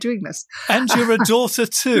 why am I doing this? And you're a daughter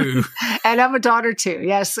too. And I'm a daughter too.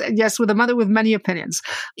 Yes, with a mother with many opinions.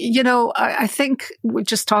 I think we're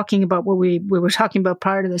just talking about what we were talking about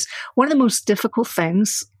prior to this. One of the most difficult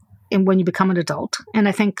things when you become an adult. And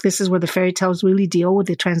I think this is where the fairy tales really deal with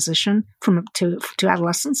the transition to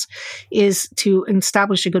adolescence, is to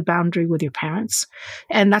establish a good boundary with your parents.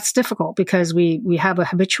 And that's difficult because we have a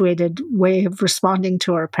habituated way of responding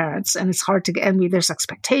to our parents, and it's hard to get, and there's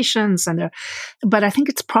expectations but I think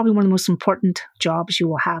it's probably one of the most important jobs you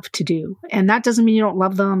will have to do. And that doesn't mean you don't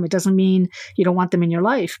love them. It doesn't mean you don't want them in your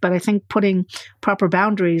life. But I think putting proper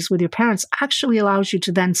boundaries with your parents actually allows you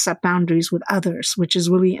to then set boundaries with others, which is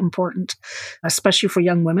really important, especially for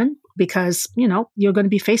young women, because, you're going to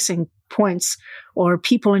be facing points or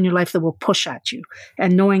people in your life that will push at you,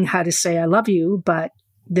 and knowing how to say, I love you, but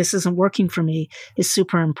this isn't working for me is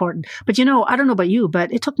super important. But, I don't know about you,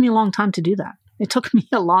 but it took me a long time to do that. It took me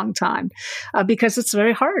a long time because it's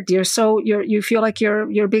very hard. You feel like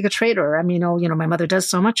you're being a traitor. I mean, my mother does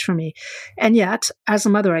so much for me. And yet, as a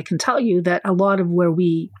mother, I can tell you that a lot of where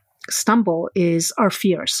we stumble is our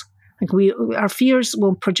fears. Our fears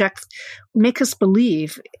will make us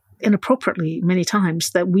believe inappropriately many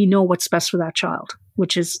times that we know what's best for that child,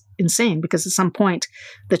 which is insane, because at some point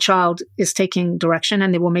the child is taking direction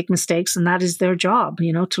and they will make mistakes, and that is their job,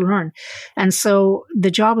 to learn. And so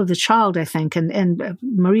the job of the child, I think, and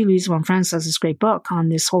Marie-Louise von Franz has this great book on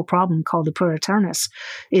this whole problem called the Puer Aeternus,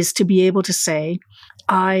 is to be able to say,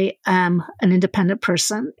 I am an independent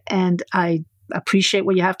person and I appreciate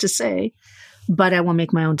what you have to say, but I will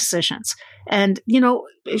make my own decisions. And,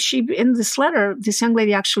 in this letter, this young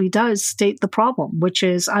lady actually does state the problem, which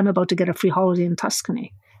is, I'm about to get a free holiday in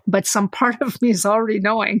Tuscany. But some part of me is already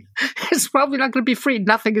knowing it's probably not going to be free.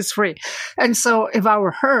 Nothing is free. And so if I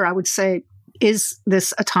were her, I would say, is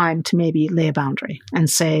this a time to maybe lay a boundary and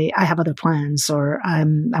say, I have other plans, or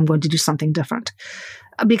I'm going to do something different?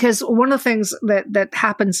 Because one of the things that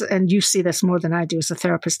happens, and you see this more than I do as a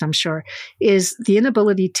therapist, I'm sure, is the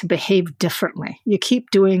inability to behave differently. You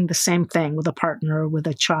keep doing the same thing with a partner, with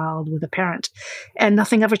a child, with a parent, and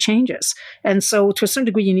nothing ever changes. And so to a certain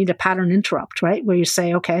degree, you need a pattern interrupt, right? Where you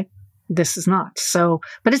say, okay, this is not. So,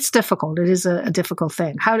 but it's difficult. It is a difficult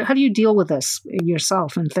thing. How do you deal with this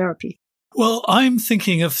yourself in therapy? Well, I'm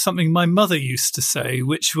thinking of something my mother used to say,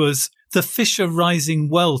 which was, the fish are rising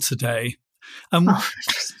well today. And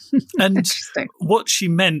what she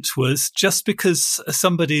meant was, just because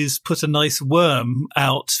somebody's put a nice worm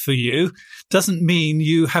out for you doesn't mean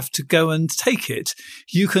you have to go and take it.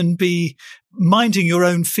 You can be minding your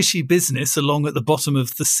own fishy business along at the bottom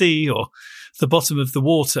of the sea or the bottom of the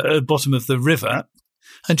water, bottom of the river.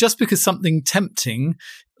 And just because something tempting,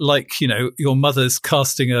 like, your mother's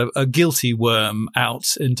casting a guilty worm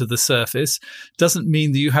out into the surface, doesn't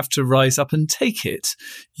mean that you have to rise up and take it.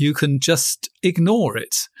 You can just ignore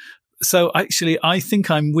it. So actually, I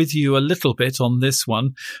think I'm with you a little bit on this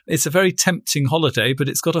one. It's a very tempting holiday, but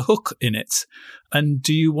it's got a hook in it. And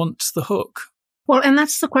do you want the hook? Well, and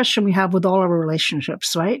that's the question we have with all our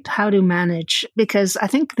relationships, right? How to manage, because I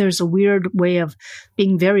think there's a weird way of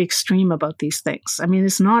being very extreme about these things. I mean,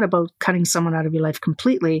 it's not about cutting someone out of your life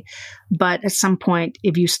completely, but at some point,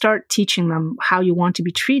 if you start teaching them how you want to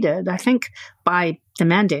be treated, I think by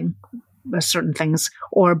demanding certain things,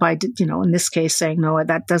 or by, in this case, saying, no,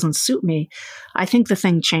 that doesn't suit me, I think the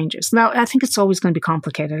thing changes. Now, I think it's always going to be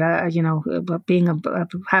complicated. Having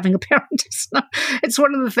a parent, it's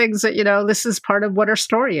one of the things that, this is part of what our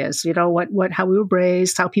story is, how we were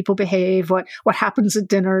raised, how people behave, what happens at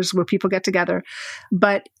dinners where people get together.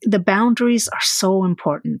 But the boundaries are so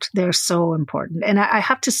important. They're so important. And I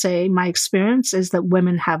have to say, my experience is that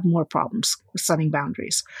women have more problems with setting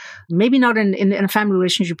boundaries. Maybe not in a family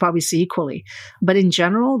relationship, you probably see equally. But in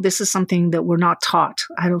general, this is something that we're not taught,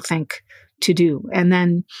 I don't think, to do. And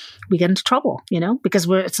then we get into trouble, because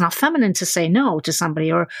it's not feminine to say no to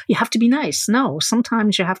somebody, or you have to be nice. No,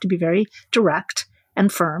 sometimes you have to be very direct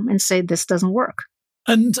and firm and say, this doesn't work.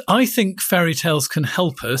 And I think fairy tales can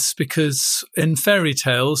help us, because in fairy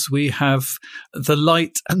tales, we have the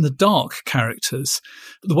light and the dark characters.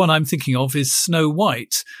 The one I'm thinking of is Snow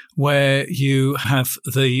White, where you have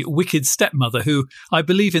the wicked stepmother, who I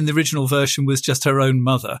believe in the original version was just her own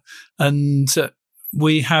mother. And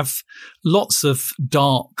we have lots of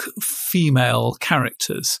dark female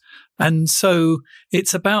characters. And so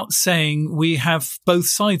it's about saying we have both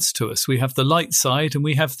sides to us. We have the light side and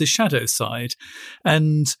we have the shadow side.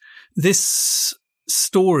 And this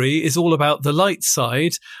story is all about the light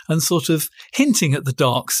side and sort of hinting at the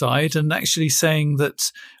dark side, and actually saying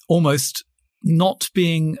that almost not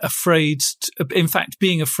being afraid, in fact,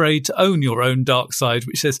 being afraid to own your own dark side,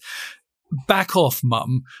 which says, back off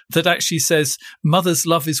mum that actually says mother's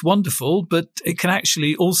love is wonderful, but it can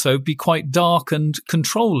actually also be quite dark and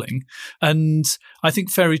controlling. And I think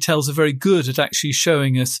fairy tales are very good at actually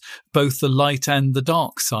showing us both the light and the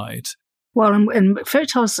dark side. Well, in fairy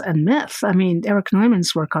tales and myth, I mean, Eric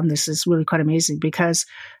Neumann's work on this is really quite amazing because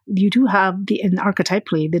you do have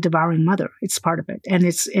archetypally the devouring mother. It's part of it. And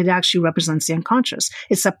it actually represents the unconscious.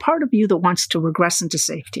 It's a part of you that wants to regress into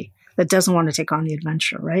safety, that doesn't want to take on the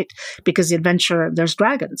adventure, right? Because the adventure, there's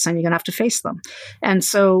dragons and you're going to have to face them. And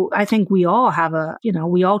so I think we all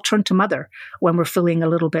we all turn to mother when we're feeling a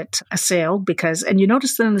little bit assailed and you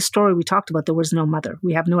notice that in the story we talked about, there was no mother.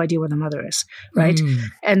 We have no idea where the mother is, right?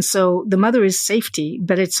 And so the mother is safety,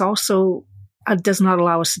 but it's also, does not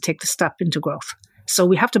allow us to take the step into growth. So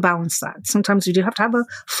we have to balance that. Sometimes we do have to have a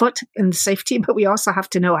foot in safety, but we also have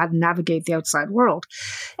to know how to navigate the outside world.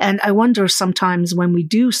 And I wonder sometimes when we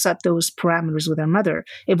do set those parameters with our mother,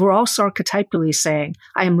 if we're also archetypally saying,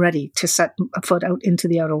 I am ready to set a foot out into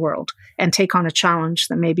the outer world and take on a challenge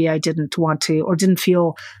that maybe I didn't want to or didn't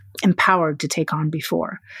feel empowered to take on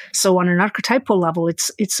before. So on an archetypal level,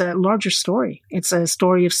 it's a larger story. It's a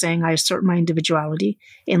story of saying I assert my individuality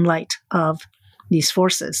in light of these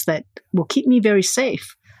forces that will keep me very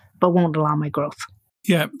safe, but won't allow my growth.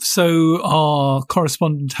 Yeah, so our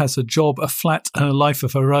correspondent has a flat life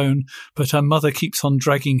of her own, but her mother keeps on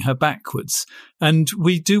dragging her backwards. And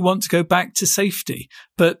we do want to go back to safety,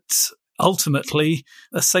 but ultimately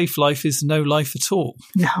a safe life is no life at all.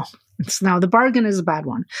 No. Now, the bargain is a bad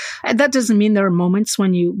one. And that doesn't mean there are moments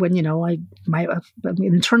I'm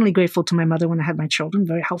internally grateful to my mother when I had my children,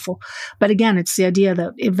 very helpful. But again, it's the idea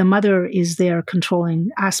that if the mother is there controlling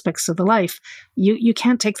aspects of the life, you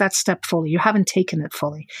can't take that step fully. You haven't taken it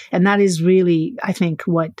fully. And that is really, I think,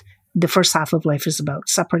 what the first half of life is about,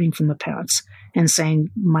 separating from the parents and saying,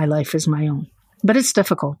 my life is my own. But it's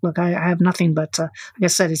difficult. Look, I have nothing but, like I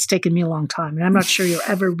said, it's taken me a long time. And I'm not sure you're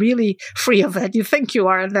ever really free of it. You think you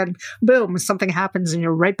are, and then boom, something happens and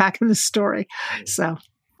you're right back in the story. So,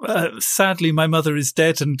 sadly, my mother is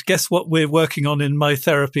dead. And guess what we're working on in my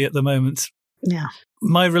therapy at the moment? Yeah.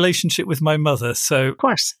 My relationship with my mother. So, of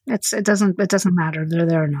course, it doesn't matter if they're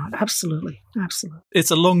there or not. Absolutely. Absolutely. It's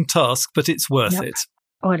a long task, but it's worth it.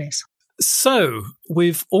 Oh, it is. So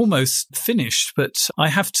we've almost finished, but I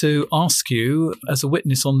have to ask you, as a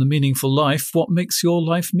witness on The Meaningful Life, what makes your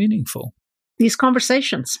life meaningful? These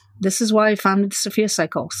conversations. This is why I founded the Sophia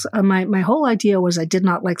Cycles. My whole idea was I did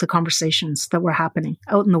not like the conversations that were happening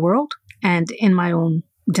out in the world and in my own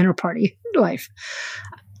dinner party life.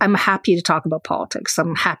 I'm happy to talk about politics.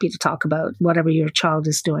 I'm happy to talk about whatever your child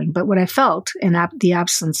is doing. But what I felt in the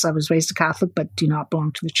absence, I was raised a Catholic, but do not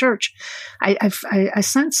belong to the church. I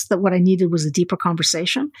sensed that what I needed was a deeper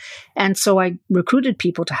conversation. And so I recruited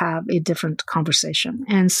people to have a different conversation.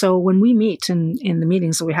 And so when we meet in the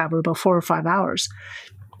meetings that we have, we're about 4 or 5 hours.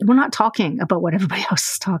 We're not talking about what everybody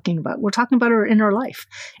else is talking about. We're talking about our inner life.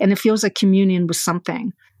 And it feels like communion with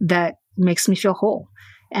something that makes me feel whole.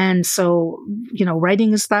 And so,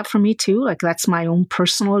 writing is that for me too. Like that's my own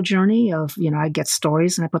personal journey of, I get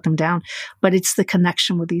stories and I put them down, but it's the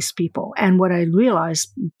connection with these people. And what I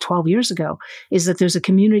realized 12 years ago is that there's a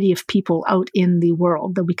community of people out in the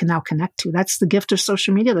world that we can now connect to. That's the gift of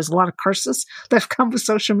social media. There's a lot of curses that have come with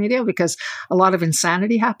social media because a lot of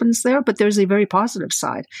insanity happens there, but there's a very positive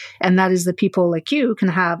side. And that is that people like you can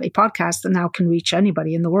have a podcast that now can reach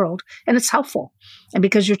anybody in the world. And it's helpful. And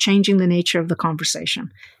because you're changing the nature of the conversation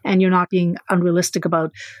and you're not being unrealistic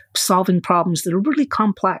about solving problems that are really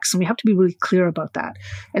complex. And we have to be really clear about that.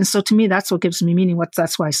 And so to me, that's what gives me meaning.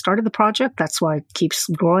 That's why I started the project. That's why it keeps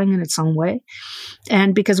growing in its own way.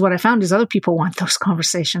 And because what I found is other people want those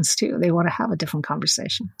conversations too. They want to have a different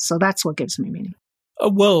conversation. So that's what gives me meaning.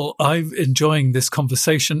 Well, I'm enjoying this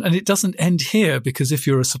conversation, and it doesn't end here because if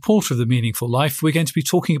you're a supporter of The Meaningful Life, we're going to be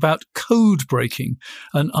talking about code breaking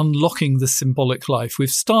and unlocking the symbolic life. We've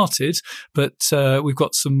started, but we've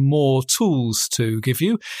got some more tools to give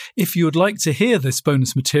you. If you would like to hear this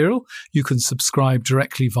bonus material, you can subscribe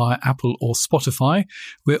directly via Apple or Spotify.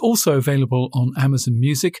 We're also available on Amazon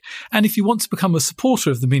Music. And if you want to become a supporter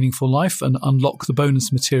of The Meaningful Life and unlock the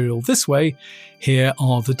bonus material this way, here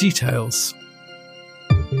are the details.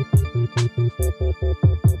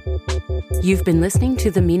 You've been listening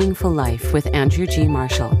to The Meaningful Life with Andrew G.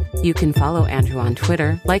 Marshall. You can follow Andrew on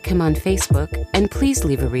Twitter, like him on Facebook, and please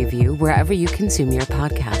leave a review wherever you consume your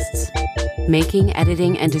podcasts. Making,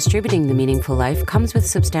 editing, and distributing The Meaningful Life comes with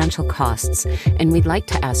substantial costs, and we'd like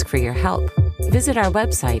to ask for your help. Visit our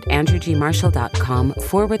website,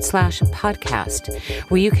 andrewgmarshall.com/podcast,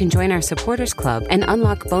 where you can join our supporters club and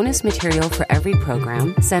unlock bonus material for every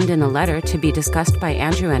program, send in a letter to be discussed by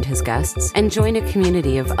Andrew and his guests, and join a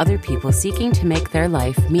community of other people seeking to make their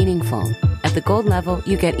life meaningful. At the gold level,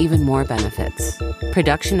 you get even more benefits.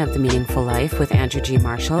 Production of The Meaningful Life with Andrew G.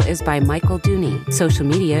 Marshall is by Michael Dooney. Social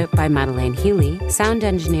media by Madeleine Healy. Sound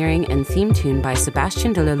engineering and theme tune by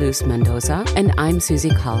Sebastian de la Luz Mendoza. And I'm Susie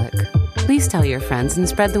Colick. Please tell your friends and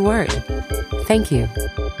spread the word. Thank you.